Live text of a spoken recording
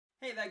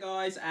Hey there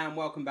guys, and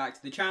welcome back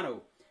to the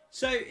channel.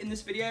 So in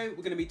this video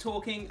we're going to be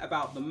talking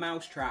about The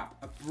Mousetrap,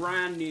 a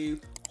brand new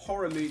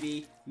horror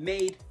movie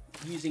made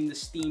using the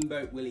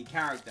Steamboat Willie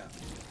character.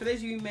 For those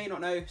of you who may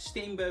not know,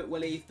 Steamboat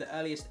Willie, the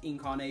earliest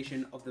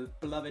incarnation of the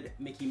beloved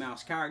Mickey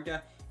Mouse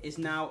character, is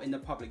now in the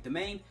public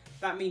domain.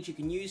 That means you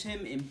can use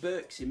him in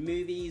books, in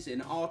movies,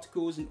 in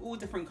articles, and all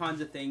different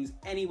kinds of things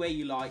any way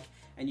you like,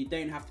 and you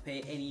don't have to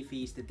pay any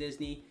fees to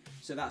Disney,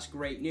 so that's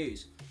great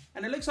news.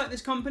 And it looks like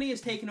this company has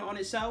taken it on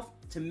itself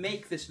to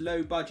make this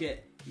low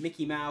budget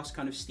Mickey Mouse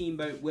kind of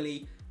Steamboat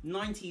Willie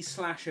 90s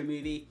slasher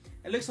movie.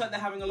 It looks like they're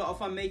having a lot of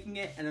fun making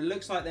it, and it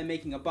looks like they're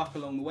making a buck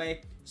along the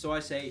way, so I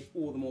say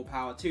all the more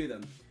power to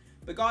them.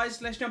 But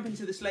guys, let's jump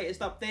into this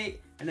latest update,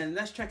 and then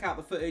let's check out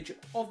the footage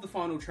of the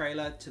final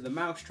trailer to The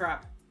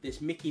Mousetrap,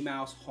 this Mickey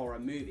Mouse horror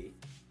movie.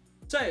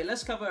 So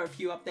let's cover a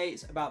few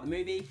updates about the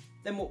movie.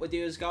 Then what we'll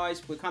do is,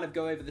 guys, we'll kind of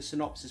go over the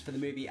synopsis for the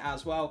movie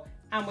as well,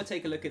 and we'll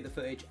take a look at the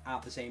footage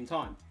at the same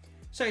time.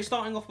 So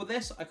starting off with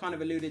this, I kind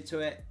of alluded to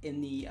it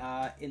in the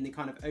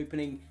kind of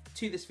opening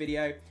to this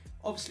video.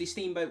 Obviously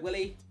Steamboat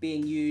Willie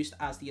being used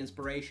as the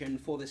inspiration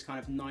for this kind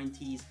of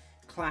 90s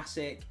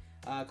classic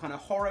kind of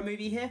horror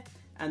movie here.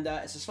 And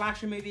it's a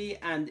slasher movie,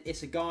 and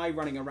it's a guy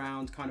running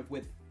around kind of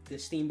with the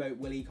Steamboat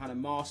Willie kind of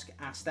mask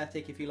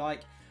aesthetic, if you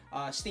like.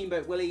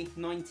 Steamboat Willie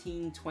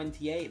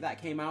 1928,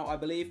 that came out, I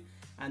believe.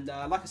 And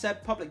like I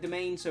said, public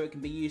domain, so it can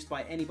be used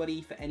by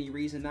anybody for any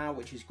reason now,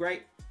 which is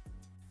great.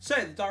 So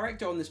the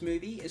director on this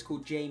movie is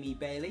called Jamie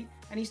Bailey,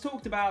 and he's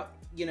talked about,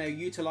 you know,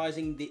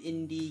 utilizing the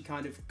indie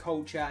kind of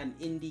culture and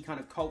indie kind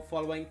of cult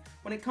following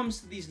when it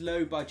comes to these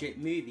low budget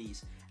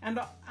movies. And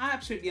I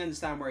absolutely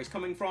understand where he's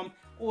coming from.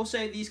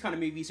 Also, these kind of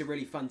movies are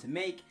really fun to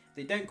make.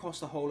 They don't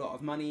cost a whole lot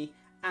of money,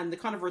 and the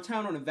kind of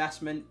return on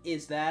investment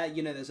is there.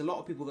 You know, there's a lot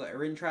of people that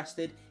are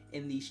interested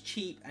in these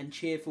cheap and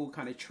cheerful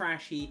kind of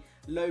trashy,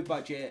 low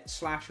budget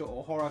slasher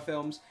or horror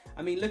films.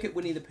 I mean, look at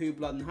Winnie the Pooh,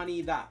 Blood and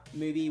Honey. That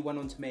movie went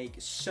on to make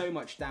so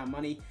much damn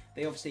money.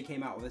 They obviously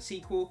came out with a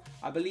sequel.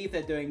 I believe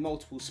they're doing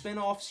multiple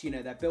spin-offs. You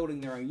know, they're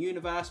building their own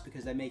universe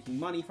because they're making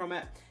money from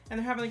it, and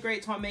they're having a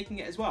great time making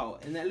it as well.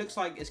 And it looks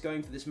like it's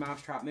going for this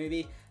Mousetrap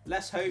movie.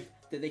 Let's hope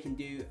that they can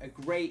do a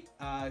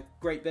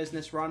great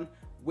business run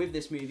with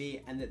this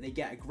movie, and that they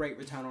get a great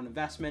return on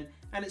investment,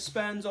 and it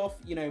spurns off,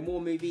 you know,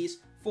 more movies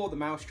for the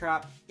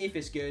Mousetrap if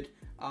it's good.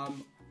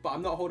 But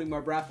I'm not holding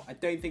my breath. I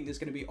don't think there's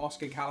going to be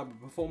Oscar caliber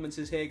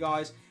performances here,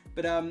 guys.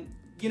 But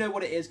you know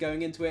what it is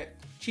going into it: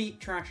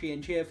 cheap, trashy,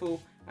 and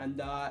cheerful. And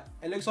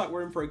it looks like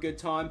we're in for a good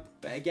time.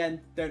 But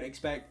again, don't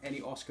expect any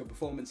Oscar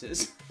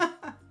performances.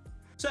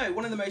 So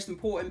one of the most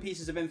important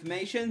pieces of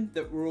information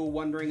that we're all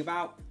wondering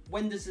about: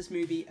 when does this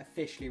movie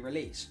officially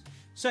release?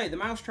 So the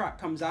Mousetrap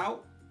comes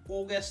out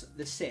August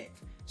the 6th.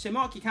 So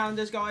mark your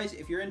calendars, guys,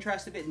 if you're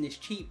interested in this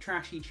cheap,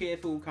 trashy,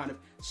 cheerful kind of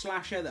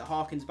slasher that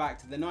harkens back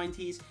to the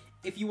 90s.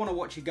 If you want to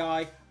watch a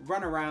guy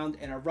run around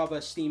in a rubber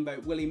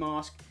Steamboat Willie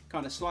mask,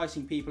 kind of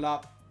slicing people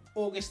up,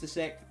 August the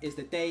 6th is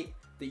the date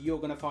that you're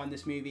going to find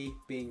this movie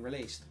being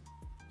released.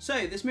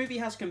 So this movie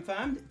has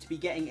confirmed to be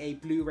getting a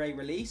Blu-ray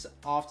release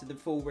after the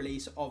full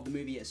release of the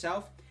movie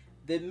itself.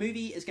 The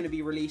movie is going to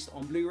be released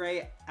on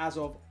Blu-ray as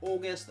of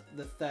August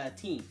the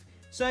 13th.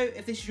 So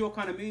if this is your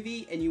kind of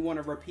movie and you want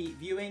to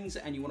repeat viewings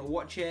and you want to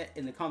watch it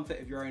in the comfort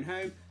of your own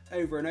home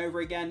over and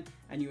over again,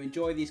 and you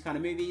enjoy these kind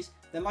of movies,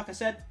 then like I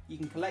said, you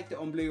can collect it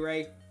on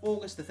Blu-ray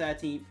August the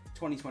 13th,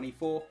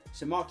 2024.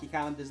 So mark your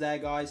calendars there,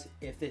 guys,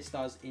 if this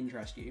does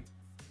interest you.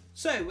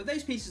 So with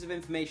those pieces of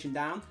information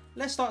down,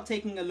 let's start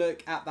taking a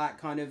look at that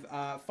kind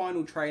of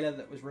final trailer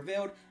that was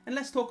revealed, and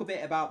let's talk a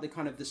bit about the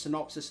kind of the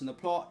synopsis and the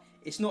plot.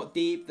 It's not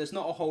deep, there's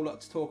not a whole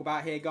lot to talk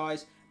about here,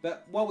 guys,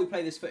 but while we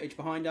play this footage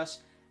behind us,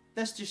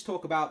 let's just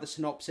talk about the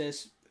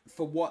synopsis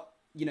for what,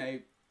 you know,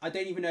 I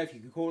don't even know if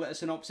you could call it a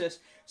synopsis.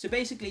 So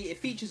basically, it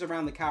features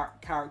around the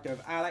character of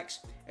Alex,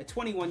 a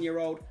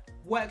 21-year-old,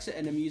 works at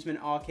an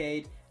amusement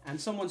arcade, and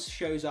someone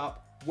shows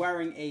up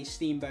wearing a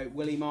Steamboat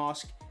Willie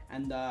mask,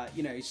 and,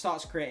 you know,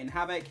 starts creating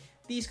havoc.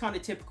 These kind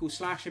of typical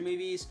slasher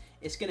movies,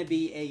 it's going to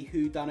be a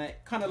whodunit,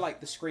 kind of like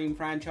the Scream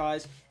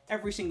franchise.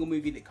 Every single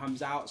movie that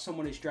comes out,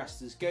 someone is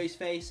dressed as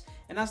Ghostface,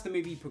 and as the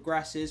movie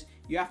progresses,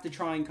 you have to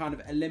try and kind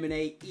of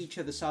eliminate each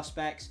of the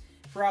suspects.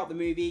 Throughout the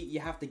movie, you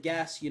have to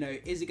guess, you know,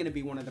 is it going to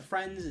be one of the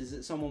friends? Is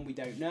it someone we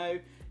don't know?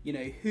 You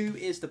know, who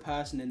is the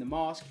person in the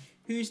mask?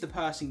 Who's the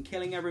person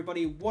killing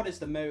everybody? What is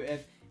the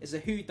motive? It's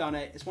a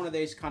whodunit. It's one of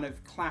those kind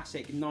of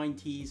classic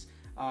 90s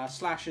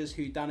slashers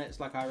whodunits,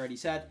 like I already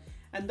said.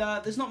 And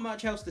there's not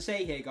much else to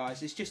say here,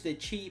 guys. It's just a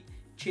cheap,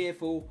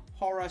 cheerful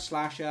horror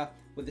slasher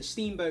with a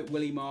Steamboat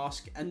Willie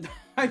mask. And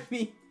I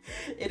mean,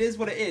 it is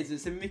what it is.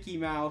 It's a Mickey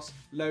Mouse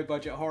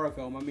low-budget horror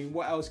film. I mean,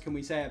 what else can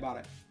we say about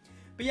it?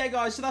 But yeah,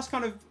 guys, so that's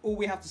kind of all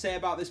we have to say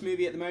about this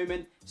movie at the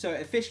moment. So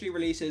it officially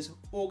releases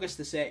August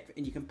the 6th,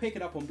 and you can pick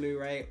it up on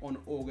Blu-ray on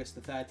August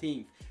the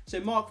 13th.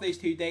 So mark those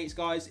two dates,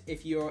 guys,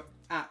 if you're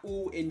at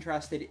all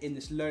interested in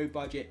this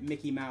low-budget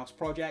Mickey Mouse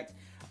project.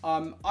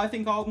 I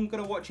think I'm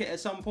going to watch it at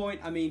some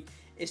point. I mean,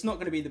 it's not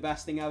going to be the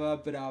best thing ever,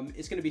 but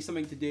it's going to be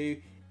something to do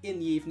in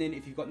the evening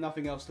if you've got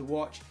nothing else to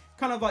watch.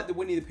 Kind of like the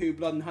Winnie the Pooh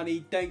Blood and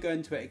Honey, don't go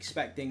into it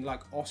expecting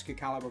like Oscar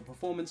caliber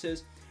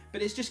performances,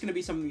 but it's just going to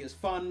be something that's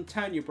fun,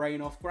 turn your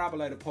brain off, grab a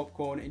load of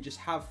popcorn and just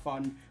have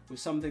fun with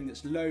something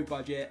that's low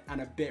budget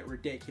and a bit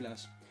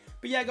ridiculous.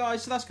 But yeah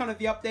guys, so that's kind of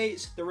the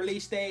updates, the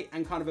release date,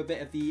 and kind of a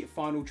bit of the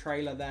final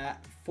trailer there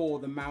for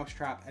the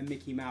Mousetrap and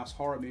Mickey Mouse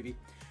horror movie.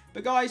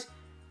 But guys,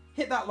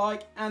 hit that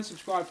like and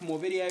subscribe for more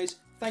videos.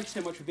 Thank you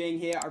so much for being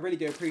here, I really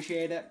do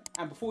appreciate it.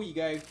 And before you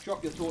go,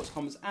 drop your thoughts,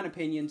 comments and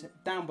opinions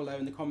down below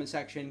in the comment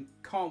section.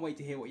 Can't wait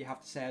to hear what you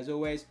have to say as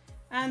always.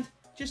 And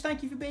just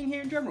thank you for being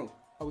here in general.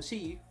 I will see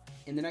you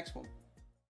in the next one.